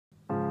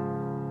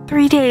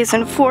3 days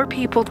and 4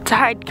 people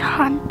died.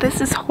 God, this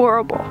is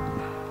horrible.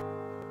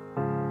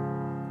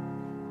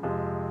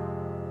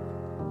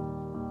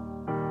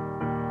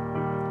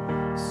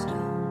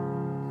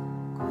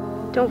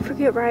 Don't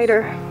forget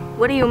Ryder.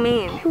 What do you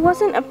mean? He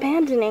wasn't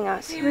abandoning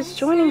us. He was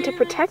joining to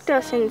protect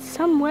us in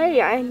some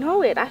way. I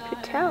know it. I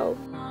could tell.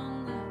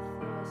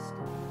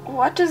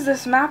 What does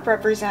this map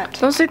represent?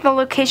 Those are the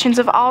locations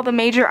of all the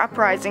major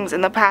uprisings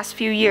in the past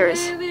few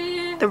years.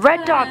 The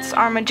red dots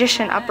are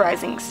magician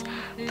uprisings.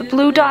 The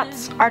blue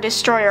dots are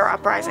destroyer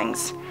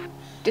uprisings.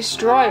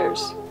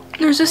 Destroyers?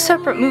 There's a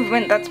separate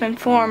movement that's been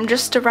formed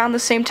just around the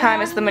same time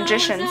as the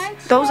magicians.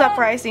 Those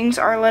uprisings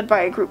are led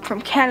by a group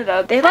from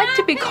Canada. They like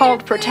to be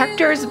called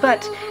protectors,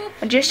 but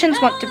magicians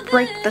want to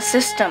break the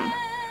system.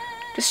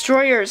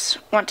 Destroyers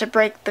want to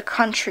break the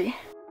country.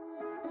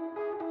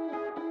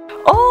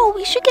 Oh,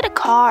 we should get a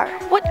car.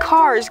 What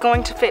car is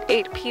going to fit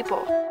 8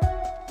 people?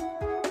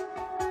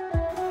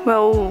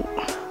 Well,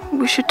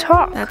 we should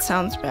talk. That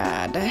sounds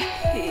bad.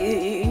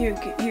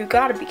 You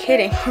gotta be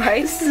kidding,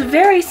 right? This is a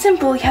very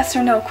simple yes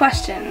or no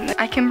question.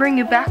 I can bring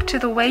you back to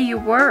the way you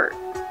were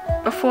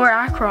before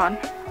Akron.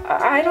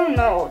 I don't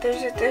know.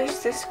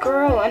 There's this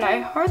girl, and I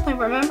hardly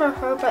remember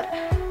her, but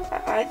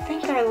I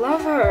think I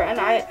love her, and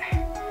I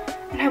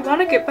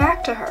want to get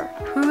back to her.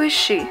 Who is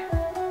she?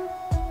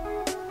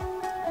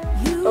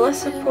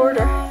 Alyssa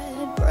Porter.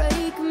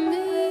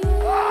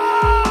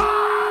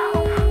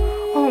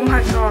 Oh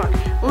my God.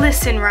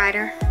 Listen,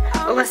 Ryder.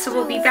 Alyssa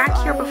will be back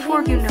here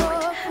before you know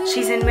it.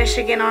 She's in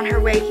Michigan on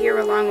her way here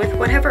along with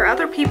whatever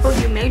other people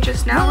you may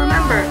just now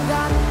remember.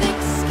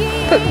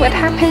 But what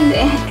happened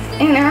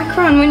in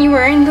Akron when you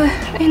were in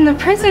the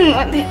prison?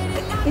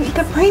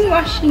 The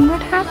brainwashing,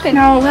 what happened?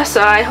 Now,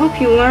 Alyssa, I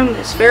hope you learn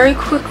this very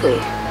quickly.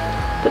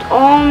 But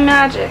all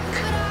magic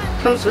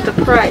comes with a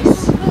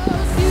price.